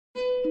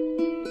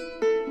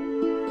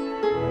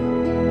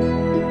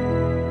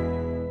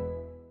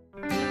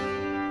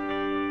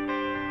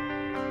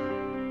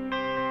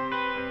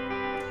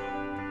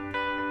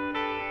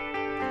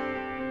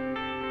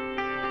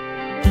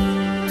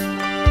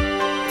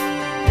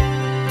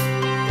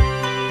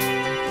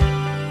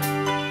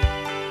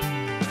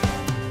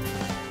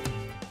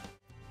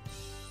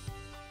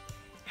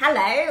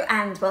Hello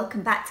and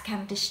welcome back to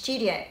Cavendish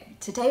Studio.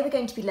 Today we're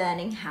going to be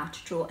learning how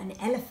to draw an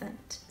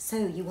elephant.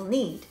 So you will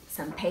need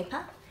some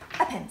paper,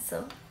 a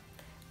pencil,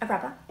 a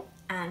rubber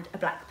and a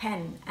black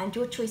pen and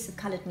your choice of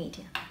coloured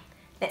media.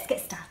 Let's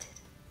get started.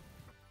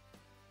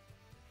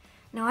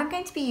 Now I'm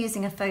going to be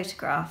using a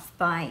photograph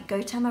by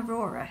Gautam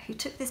Arora, who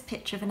took this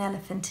picture of an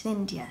elephant in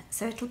India.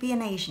 So it'll be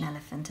an Asian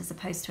elephant as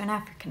opposed to an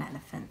African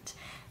elephant.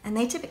 And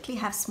they typically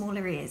have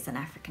smaller ears than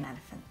African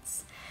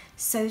elephants.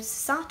 So to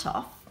start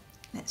off,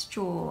 let's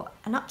draw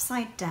an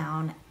upside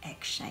down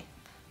egg shape.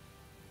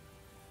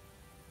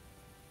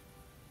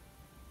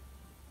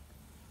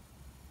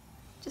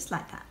 Just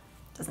like that.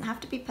 Doesn't have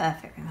to be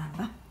perfect,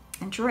 remember.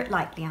 And draw it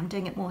lightly. I'm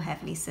doing it more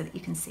heavily so that you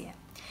can see it.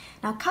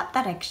 Now cut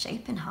that egg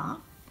shape in half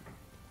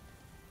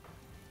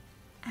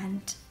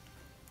and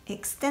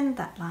extend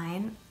that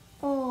line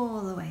all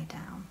the way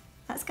down.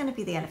 That's going to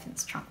be the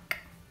elephant's trunk.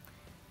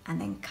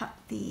 And then cut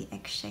the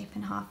egg shape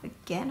in half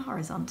again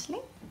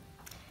horizontally.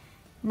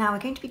 Now we're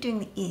going to be doing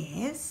the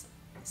ears,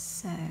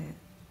 so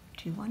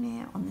do one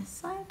ear on this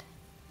side,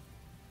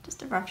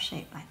 just a rough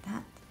shape like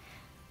that,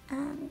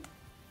 and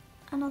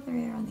another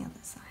ear on the other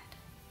side.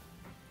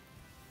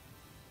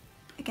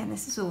 Again,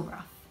 this is all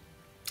rough.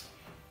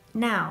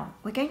 Now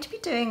we're going to be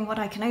doing what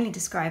I can only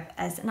describe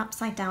as an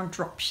upside down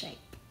drop shape.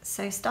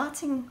 So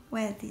starting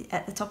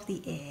at the top of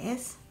the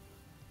ears,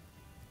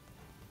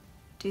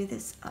 do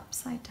this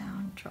upside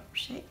down drop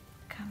shape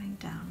coming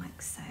down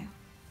like so.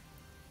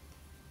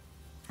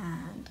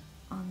 And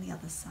on the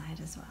other side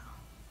as well.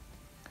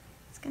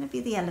 It's going to be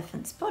the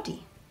elephant's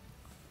body.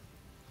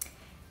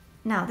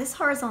 Now this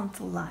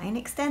horizontal line,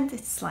 extend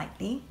it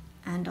slightly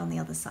and on the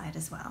other side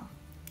as well.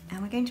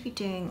 And we're going to be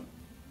doing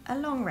a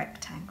long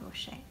rectangle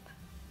shape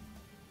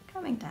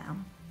coming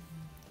down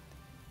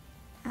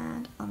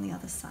and on the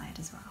other side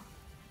as well.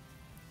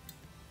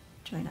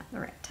 Join up the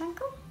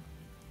rectangle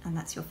and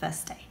that's your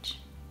first stage.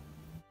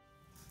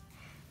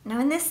 Now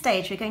in this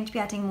stage we're going to be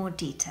adding more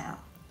detail.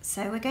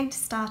 So we're going to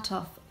start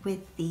off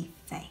with the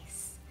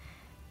face.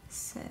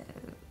 So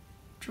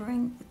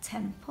drawing the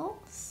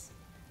temples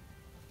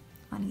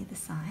on either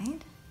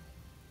side.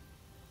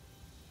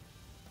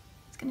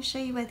 It's going to show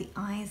you where the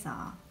eyes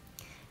are.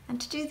 And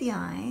to do the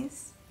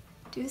eyes,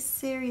 do a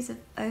series of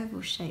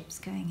oval shapes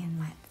going in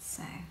like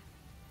so.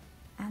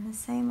 And the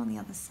same on the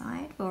other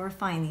side. We'll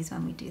refine these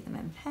when we do them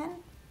in pen.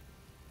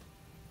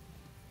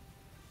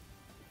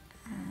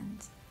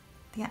 And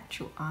the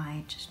actual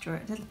eye, just draw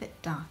it a little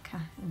bit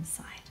darker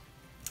inside.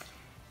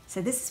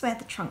 So this is where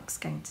the trunk's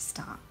going to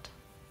start.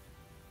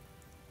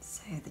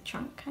 So the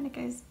trunk kind of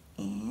goes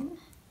in,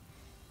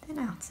 then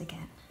out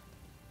again.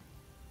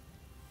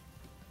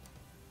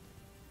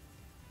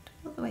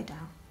 All the way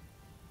down.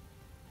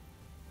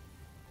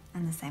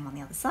 And the same on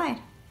the other side.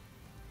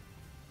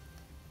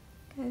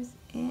 Goes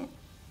in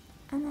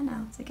and then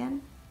out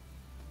again.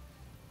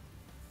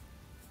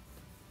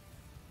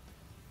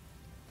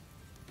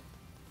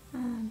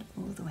 And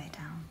all the way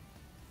down.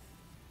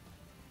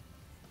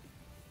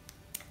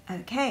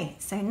 Okay,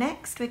 so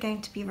next we're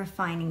going to be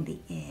refining the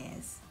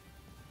ears.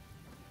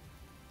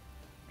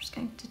 I'm just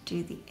going to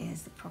do the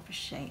ears the proper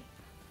shape.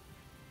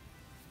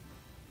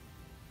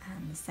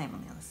 And the same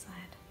on the other side.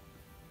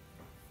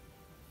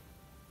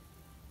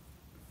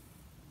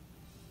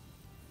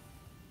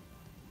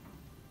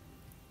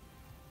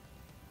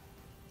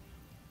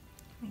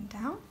 Coming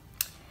down.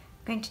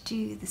 I'm going to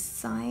do the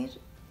side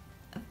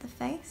of the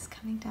face,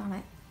 coming down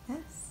like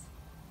this.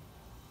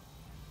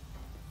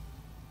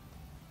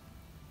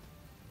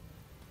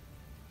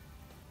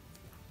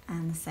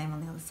 And the same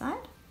on the other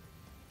side.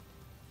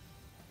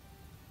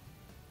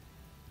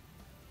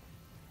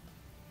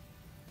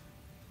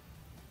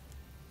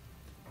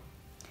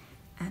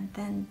 And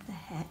then the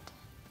head.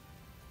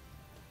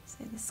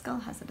 So the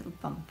skull has a little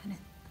bump in it,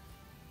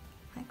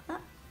 like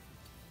that.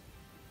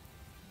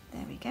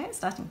 There we go, it's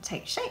starting to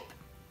take shape.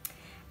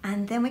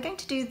 And then we're going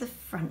to do the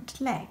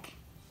front leg.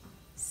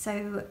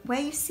 So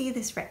where you see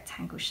this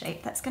rectangle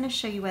shape, that's going to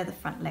show you where the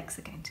front legs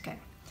are going to go.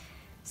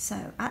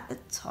 So at the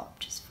top,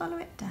 just follow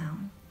it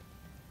down.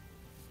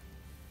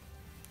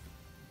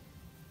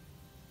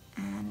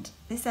 And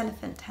this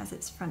elephant has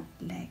its front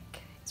leg,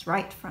 its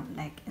right front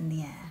leg in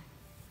the air.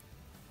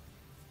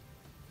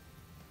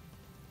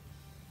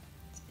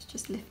 So it's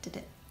just lifted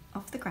it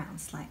off the ground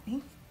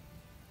slightly.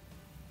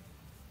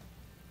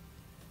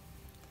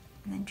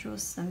 And then draw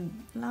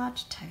some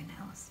large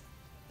toenails.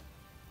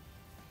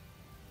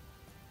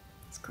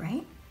 That's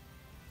great.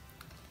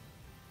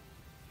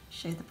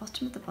 Show the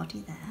bottom of the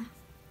body there.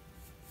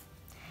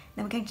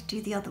 Then we're going to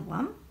do the other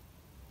one.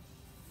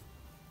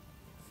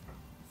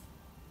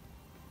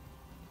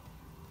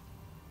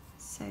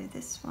 So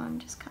this one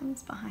just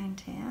comes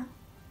behind here.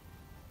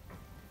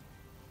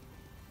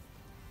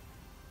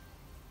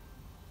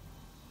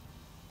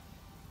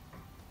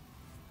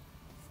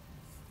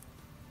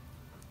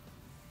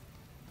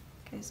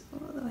 Goes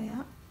all the way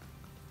up.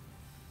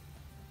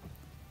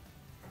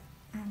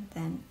 And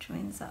then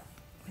joins up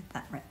with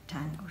that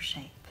rectangle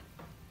shape.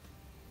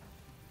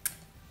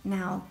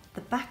 Now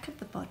the back of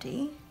the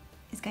body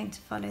is going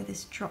to follow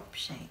this drop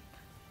shape.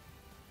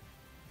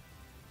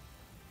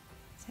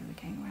 So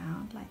we're going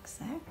round like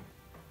so,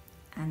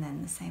 and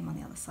then the same on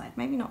the other side.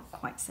 Maybe not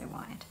quite so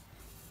wide,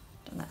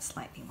 done that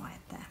slightly wide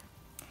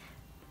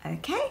there.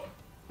 Okay,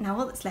 now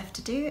all that's left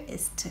to do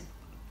is to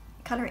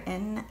colour it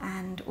in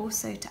and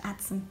also to add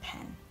some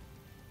pen.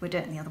 We'll do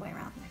it in the other way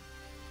around though.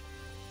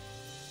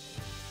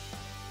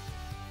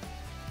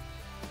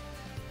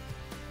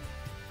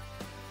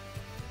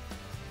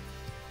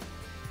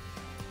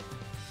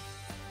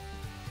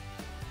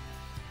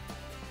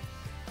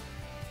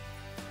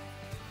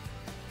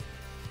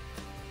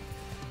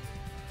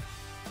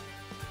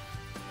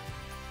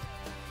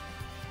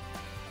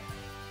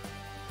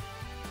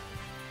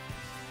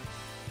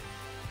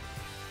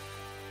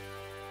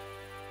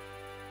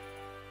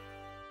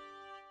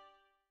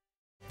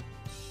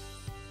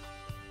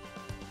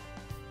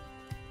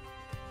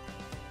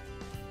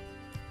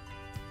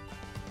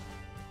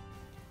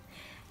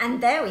 And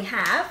there we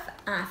have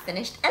our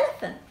finished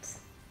elephant.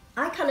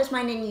 I coloured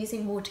mine in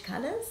using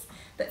watercolours,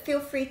 but feel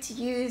free to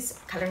use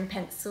colouring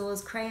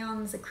pencils,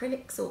 crayons,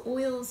 acrylics or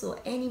oils or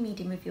any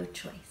medium of your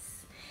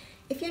choice.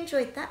 If you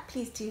enjoyed that,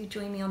 please do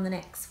join me on the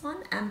next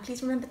one, and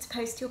please remember to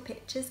post your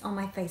pictures on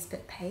my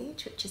Facebook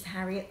page, which is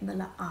Harriet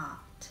Muller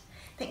Art.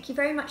 Thank you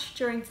very much for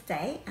joining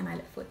today, and I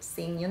look forward to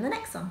seeing you in the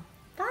next one.